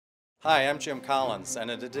Hi, I'm Jim Collins, and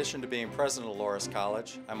in addition to being president of Loras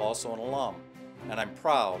College, I'm also an alum, and I'm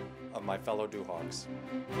proud of my fellow Duhawks.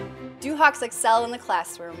 Duhawks excel in the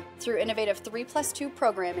classroom through innovative 3+2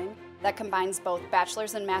 programming that combines both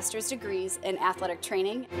bachelor's and master's degrees in athletic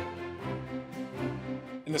training.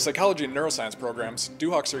 In the psychology and neuroscience programs,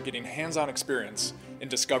 Duhawks are getting hands-on experience in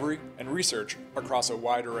discovery and research across a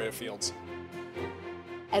wide array of fields.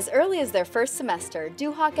 As early as their first semester,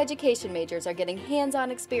 Duhawk education majors are getting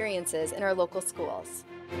hands-on experiences in our local schools.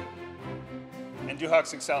 And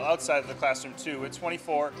Duhawks excel outside of the classroom too with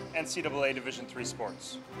 24 NCAA Division III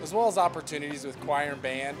sports. As well as opportunities with choir and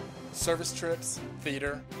band, service trips,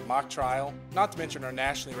 theater, mock trial, not to mention our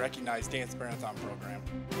nationally recognized dance marathon program.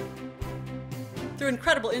 Through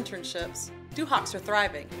incredible internships, Duhawks are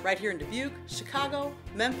thriving right here in Dubuque, Chicago,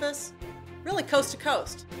 Memphis, really coast to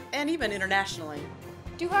coast, and even internationally.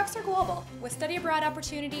 Duhawks are global, with study abroad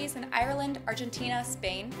opportunities in Ireland, Argentina,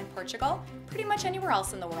 Spain, and Portugal, pretty much anywhere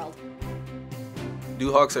else in the world.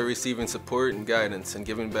 Duhawks are receiving support and guidance and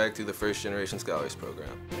giving back through the First Generation Scholars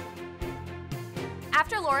Program.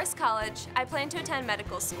 After Loras College, I plan to attend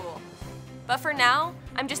medical school. But for now,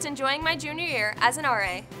 I'm just enjoying my junior year as an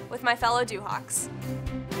RA with my fellow Duhawks.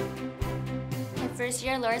 My first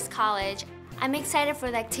year at Loras College, I'm excited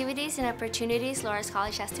for the activities and opportunities Loras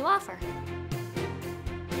College has to offer.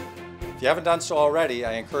 If you haven't done so already,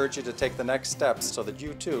 I encourage you to take the next steps so that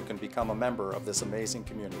you too can become a member of this amazing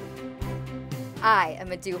community. I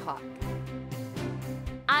am a Duhawk.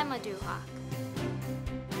 I'm a Duhawk.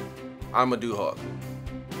 I'm a Duhawk.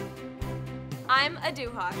 I'm a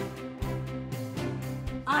Duhawk.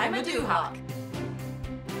 I'm a Duhawk.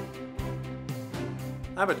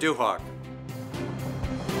 I'm a Duhawk.